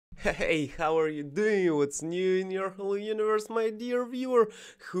Hey, how are you doing? What's new in your whole universe, my dear viewer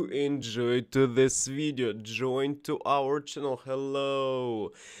who enjoyed to this video? Join to our channel.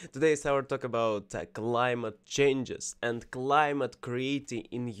 Hello! Today's our talk about climate changes and climate creating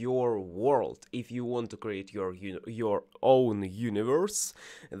in your world. If you want to create your own universe,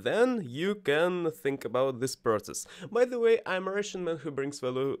 then you can think about this process. By the way, I'm a Russian man who brings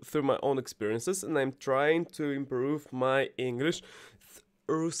value through my own experiences, and I'm trying to improve my English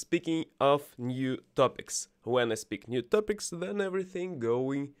through speaking of new topics. When I speak new topics, then everything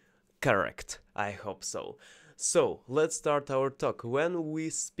going correct. I hope so. So, let's start our talk. When we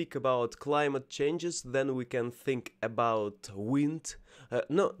speak about climate changes, then we can think about wind.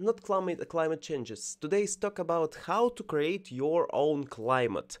 No, not climate changes. Today's talk about how to create your own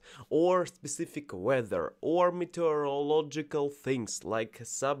climate, or specific weather, or meteorological things like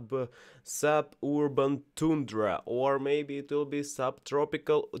suburban tundra, or maybe it will be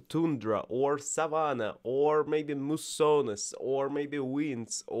subtropical tundra, or savanna, or maybe mussones, or maybe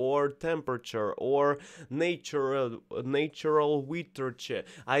winds, or temperature, or natural literature.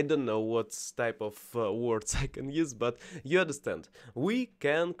 I don't know what type of words I can use, but you understand. We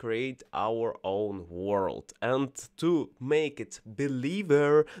can create our own world, and to make it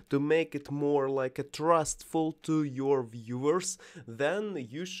believer, to make it more like a trustful to your viewers, then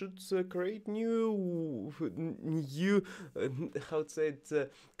you should create new how to say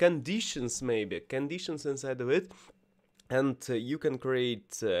it, conditions, maybe conditions inside of it, and you can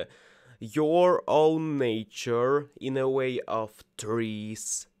create your own nature in a way of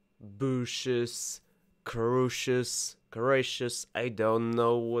trees, bushes, crushes, I don't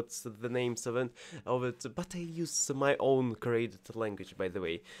know what's the names of it, but I use my own created language, by the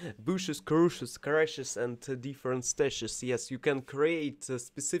way. Bushes, crushes, and different stashes. Yes, you can create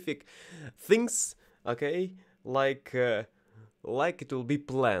specific things, okay, like it will be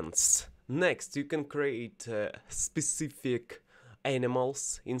plants. Next, you can create specific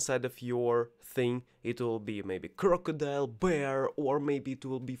animals inside of your thing. It will be maybe crocodile, bear, or maybe it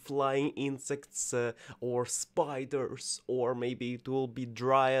will be flying insects, or spiders, or maybe it will be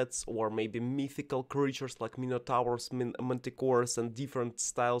dryads, or maybe mythical creatures like minotaurs, manticores, and different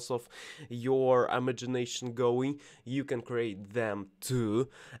styles of your imagination going. You can create them too,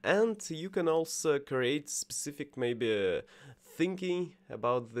 and you can also create specific maybe thinking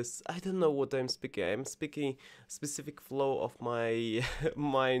about this. I don't know what I'm speaking specific flow of my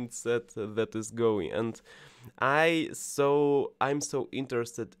mindset that is going, and I'm so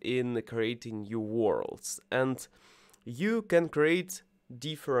interested in creating new worlds, and you can create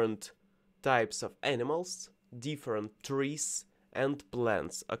different types of animals, different trees and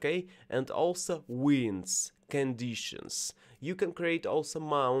plants, okay, and also winds conditions. You can create also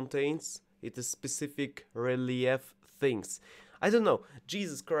mountains. It is specific relief things. I don't know,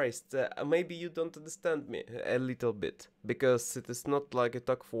 Jesus Christ, maybe you don't understand me a little bit, because it is not like a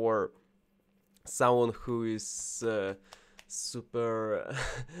talk for someone who is super...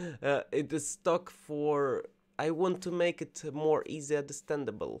 it is talk for... I want to make it more easy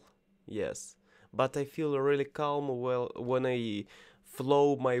understandable, yes. But I feel really calm when I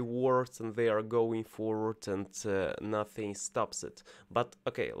flow my words and they are going forward and nothing stops it. But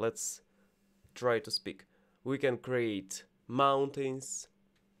okay, let's try to speak. We can create mountains,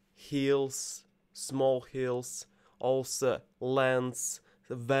 hills, small hills, also lands,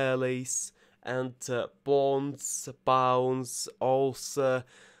 valleys, and ponds, also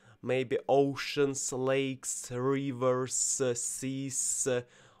maybe oceans, lakes, rivers, seas,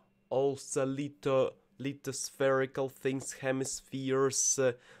 also lithospherical things, hemispheres,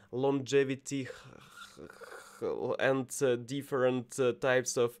 longevity, and different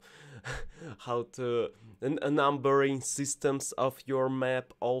types of how to numbering systems of your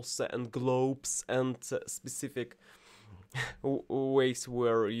map also, and globes, and specific ways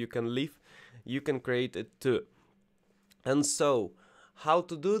where you can live. You can create it too. And so, how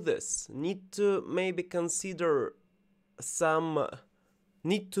to do this? Need to maybe consider some...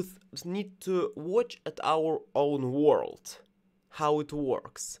 need to watch at our own world, how it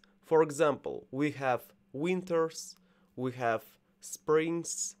works. For example, we have winters, we have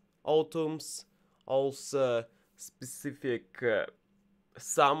springs, autumns, also specific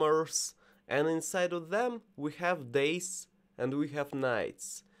summers, and inside of them we have days and we have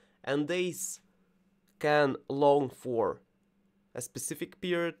nights. And days can long for a specific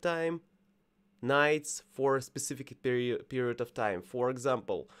period of time, nights for a specific period of time. For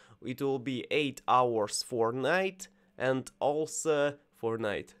example, it will be 8 hours for night, and also for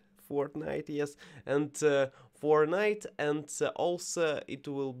night, fortnight, yes, and for night, and also it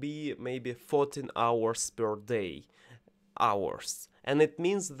will be maybe 14 hours per day, hours. and it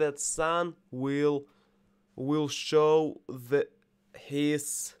means that sun will show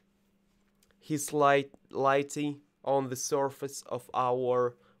his lighting on the surface of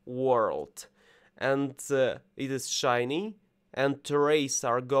our world, and it is shining, and rays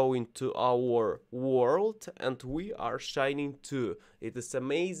are going to our world, and we are shining too. It is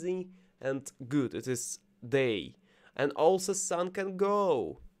amazing and good. It is day, and also sun can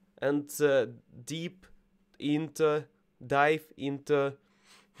go and dive into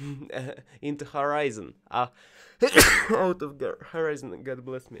into horizon, out of the horizon. God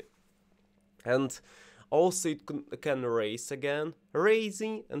bless me. And also it can raise again,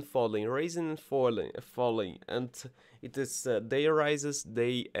 raising and falling, falling, and it is day rises,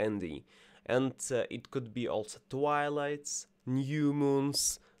 day ending, and it could be also twilights, new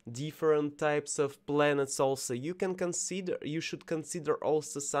moons, different types of planets. Also, you should consider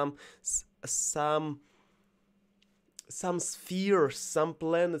also some spheres, some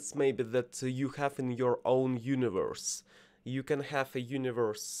planets maybe that you have in your own universe. You can have a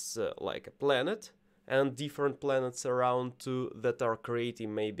universe like a planet, and different planets around too that are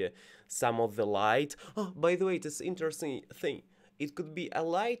creating maybe some of the light. Oh, by the way, it is interesting thing. It could be a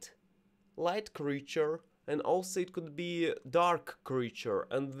light creature, and also it could be a dark creature,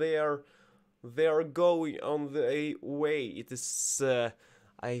 and they are going on the way. It is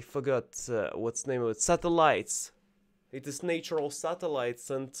I forgot what's the name of it. Satellites. It is natural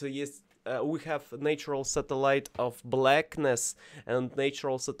satellites, and yes, we have natural satellite of blackness and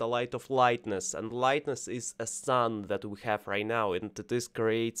natural satellite of lightness, and lightness is a sun that we have right now, and this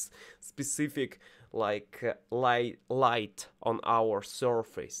creates specific like light on our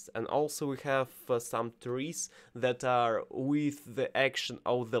surface. And also we have some trees that are with the action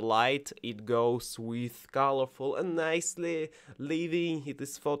of the light, it goes with colorful and nicely living. It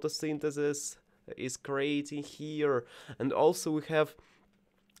is photosynthesis is creating here. And also we have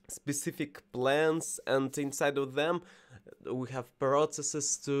specific plants, and inside of them we have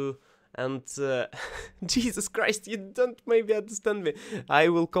processes too. And Jesus Christ, you don't maybe understand me. I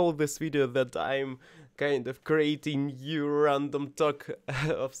will call this video that I'm kind of creating you random talk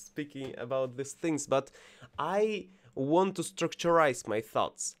of speaking about these things, but I want to structurize my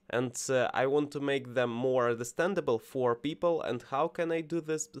thoughts, and I want to make them more understandable for people. And how can I do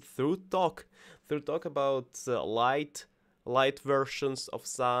this? Through talk about light versions of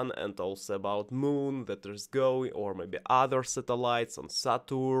sun, and also about moon that is going, or maybe other satellites on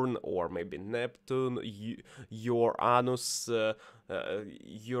Saturn, or maybe Neptune, Uranus,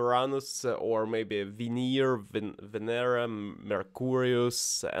 or maybe Venera,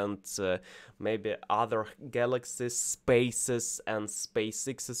 Mercurius, and maybe other galaxies, spaces, and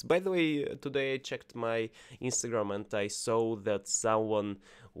SpaceXs. By the way, today I checked my Instagram and I saw that someone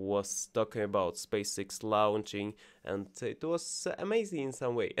was talking about SpaceX launching, and it was amazing in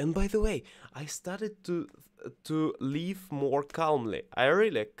some way. And by the way, I started to live more calmly. I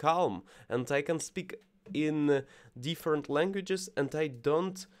really calm, and I can speak in different languages, and I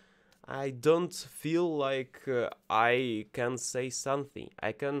don't feel like I can say something.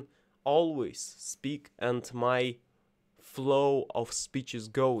 I can always speak, and my flow of speech is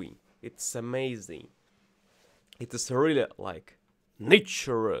going. It's amazing. It is really like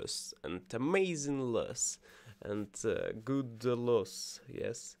naturous and amazingless and good loss,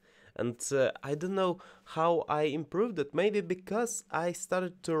 yes. And I don't know how I improved it. Maybe because I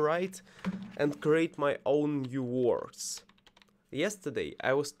started to write and create my own new words. Yesterday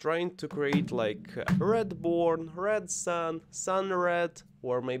I was trying to create like redborn, red sun, sun red,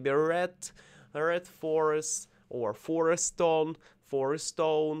 or maybe red forest, or forest stone,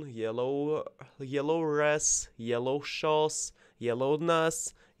 yellow res, yellow shows, yellow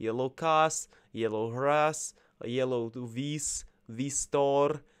nas, yellow cas, yellow ras, yellow vis,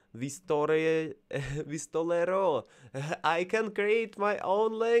 vistor, vistolero. I can create my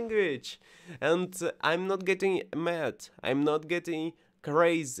own language, and I'm not getting mad, I'm not getting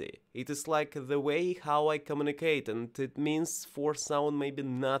crazy. It is like the way how I communicate, and it means for someone maybe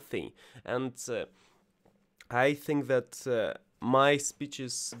nothing. And I think that my speech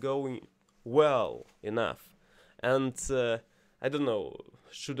is going well enough, and I don't know,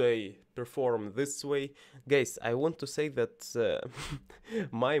 should I perform this way? Guys, I want to say that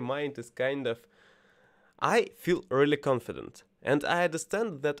my mind is kind of... I feel really confident, and I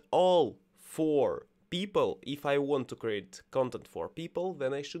understand that all for people, if I want to create content for people,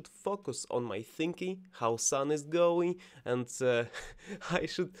 then I should focus on my thinking, how sun is going, and I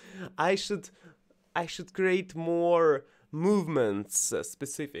should create more movements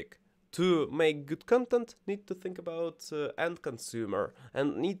specific. To make good content, need to think about end consumer,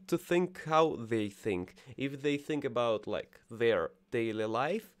 and need to think how they think. If they think about like their daily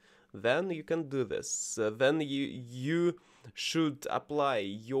life, then you can do this. Then you should apply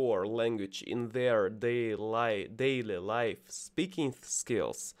your language in their daily life speaking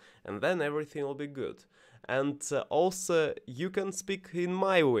skills, and then everything will be good. And also you can speak in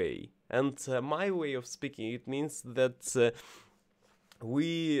my way, and my way of speaking, it means that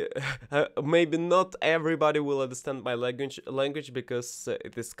we maybe not everybody will understand my language because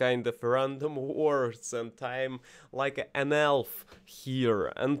it is kind of random words, and I'm like an elf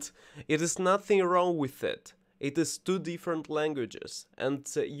here, and it is nothing wrong with it. It is two different languages, and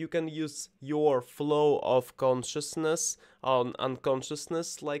you can use your flow of consciousness on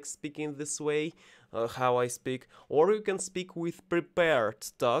unconsciousness, like speaking this way, how I speak, or you can speak with prepared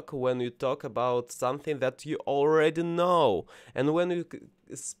talk when you talk about something that you already know. And when you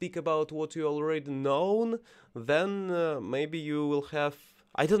speak about what you already known, then maybe you will have,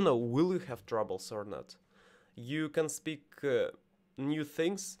 I don't know, will you have troubles or not? You can speak new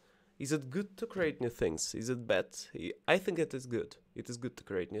things. Is it good to create new things? Is it bad? I think it is good. It is good to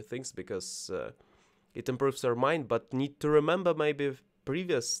create new things because it improves our mind, but need to remember maybe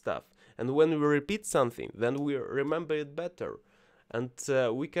previous stuff. And when we repeat something, then we remember it better. And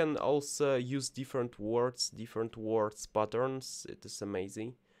we can also use different words patterns. It is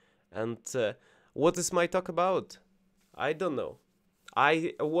amazing. And what is my talk about? I don't know.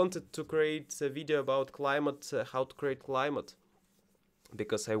 I wanted to create a video about climate, how to create climate.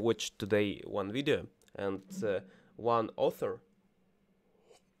 Because I watched today one video, and one author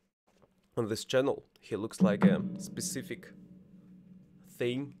on this channel, he looks like a specific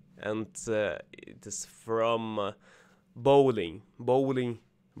thing, and it is from bowling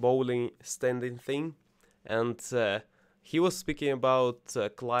standing thing, and he was speaking about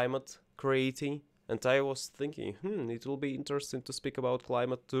climate creating, and I was thinking, it will be interesting to speak about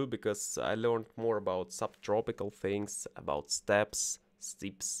climate too, because I learned more about subtropical things, about steps,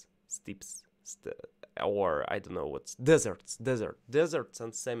 or I don't know what's deserts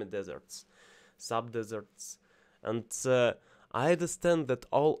and semi-deserts, sub-deserts, and I understand that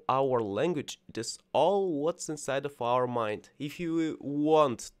all our language, it is all what's inside of our mind. If you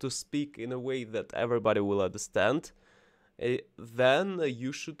want to speak in a way that everybody will understand, then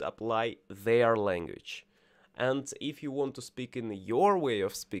you should apply their language. And if you want to speak in your way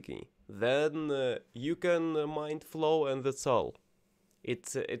of speaking, then you can mind flow, and that's all.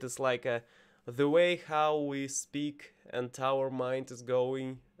 It is like the way how we speak, and our mind is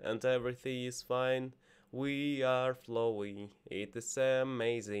going, and everything is fine. We are flowing, it is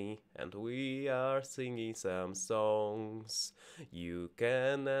amazing, and we are singing some songs. You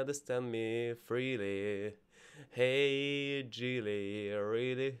can understand me freely. Hey, Jilly,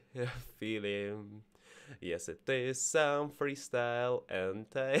 really feeling. Yes, it is some freestyle, and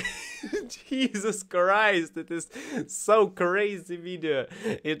Jesus Christ, it is so crazy video.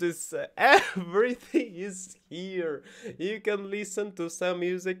 It is everything is here. You can listen to some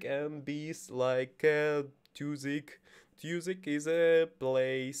music and be like music. Music is a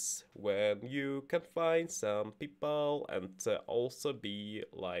place when you can find some people and also be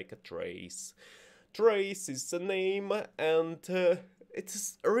like a Trace. Trace is a name, and it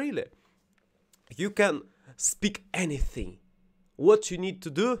is really. You can speak anything. What you need to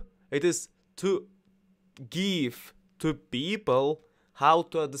do, it is to give to people how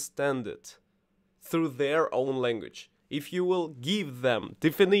to understand it through their own language. If you will give them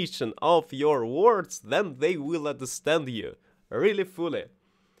definition of your words, then they will understand you really fully.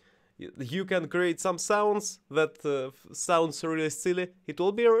 You can create some sounds that sounds really silly. It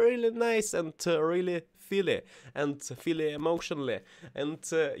will be really nice and really feely emotionally, and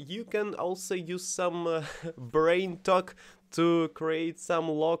you can also use some brain talk to create some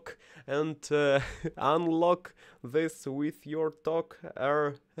lock and unlock this with your talk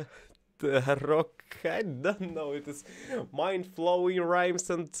or rock. I don't know, it is mind-flowing rhymes,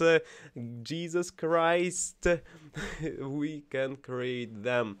 and Jesus Christ, we can create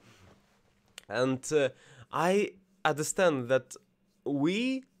them. And I understand that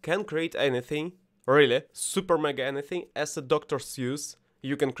we can create anything, really, super mega anything, as a Dr. Seuss.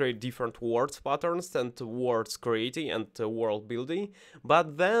 You can create different words patterns and words creating and world building,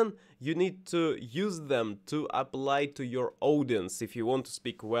 but then you need to use them to apply to your audience if you want to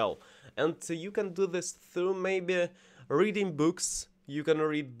speak well. And you can do this through maybe reading books. You can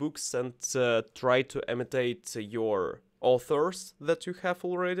read books and try to imitate your authors that you have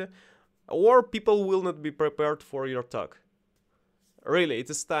already, or people will not be prepared for your talk. Really, it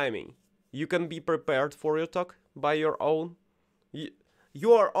is timing. You can be prepared for your talk by your own.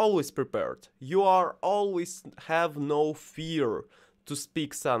 You are always prepared. You are always have no fear to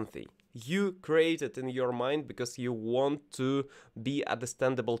speak something. You create it in your mind because you want to be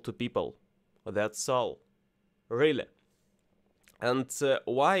understandable to people. That's all. Really. And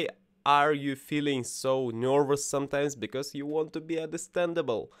why are you feeling so nervous sometimes? Because you want to be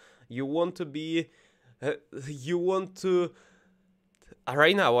understandable. You want to be... you want to...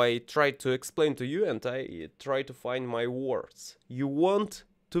 Right now I try to explain to you and I try to find my words. You want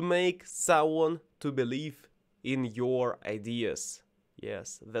to make someone to believe in your ideas.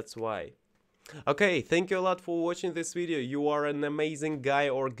 Yes, that's why. Okay, thank you a lot for watching this video. You are an amazing guy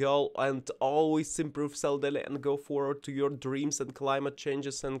or girl and always improve daily and go forward to your dreams and climate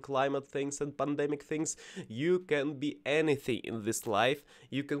changes and climate things and pandemic things. You can be anything in this life.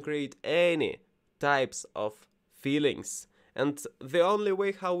 You can create any types of feelings. And the only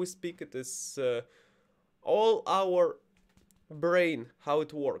way how we speak it is all our brain, how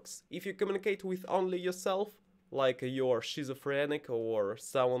it works. If you communicate with only yourself, like you're schizophrenic or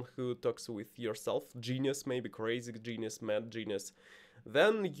someone who talks with yourself, genius, maybe crazy genius, mad genius,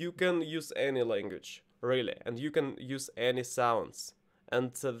 then you can use any language, really, and you can use any sounds.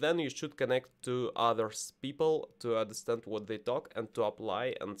 And then you should connect to others people to understand what they talk and to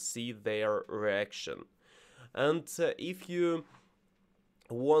apply and see their reaction. And if you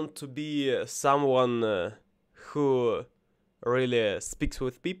want to be someone who really speaks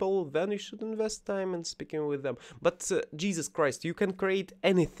with people, then you should invest time in speaking with them. But Jesus Christ, you can create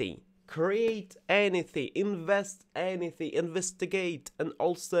anything. Create anything, invest anything, investigate, and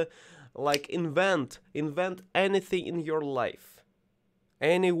also like invent anything in your life.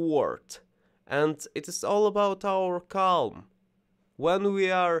 Any word. And it is all about our calm. When we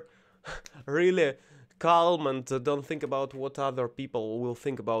are really calm and don't think about what other people will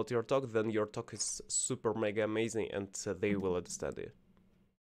think about your talk, then your talk is super mega amazing and they will understand it.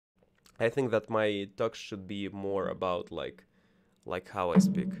 I think that my talk should be more about like how I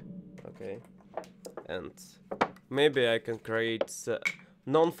speak, okay? And maybe I can create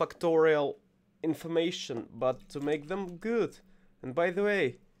non-factorial information, but to make them good. And by the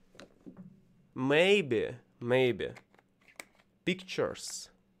way, maybe pictures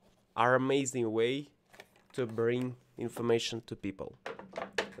are amazing way to bring information to people.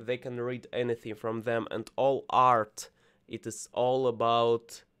 They can read anything from them, and all art, it is all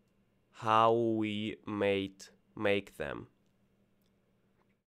about how we make them.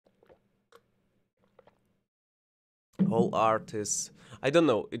 All art is, I don't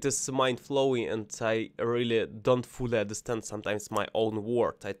know, it is mind-flowing and I really don't fully understand sometimes my own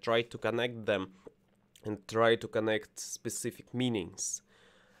word. I try to connect them and try to connect specific meanings.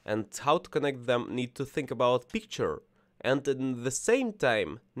 And how to connect them, need to think about picture, and at the same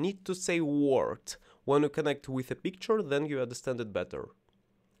time need to say word. When you connect with a picture, then you understand it better.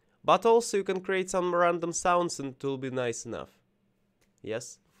 But also you can create some random sounds and it will be nice enough.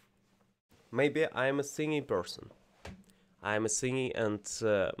 Yes? Maybe I am a singing person. I am a singing and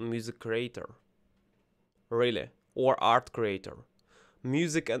music creator. Really. Or art creator.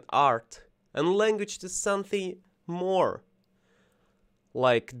 Music and art. And language is something more.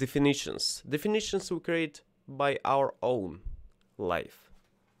 Like definitions. Definitions we create by our own life.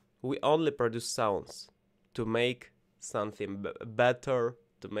 We only produce sounds to make something better,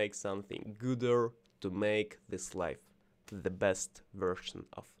 to make something gooder, to make this life the best version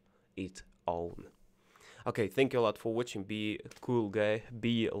of its own. Okay, thank you a lot for watching. Be a cool guy,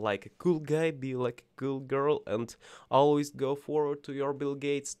 be like a cool guy, be like a cool girl, and always go forward to your Bill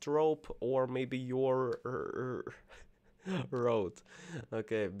Gates trope or maybe your road.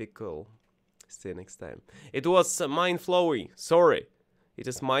 Okay, be cool. See you next time. It was mind-flowing, sorry. It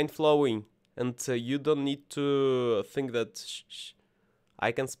is mind-flowing, and you don't need to think that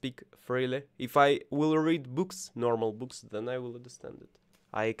I can speak freely. If I will read books, normal books, then I will understand it.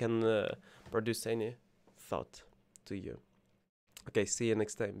 I can produce any thought to you. Okay, see you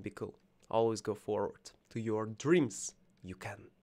next time. Be cool. Always go forward to your dreams. You can.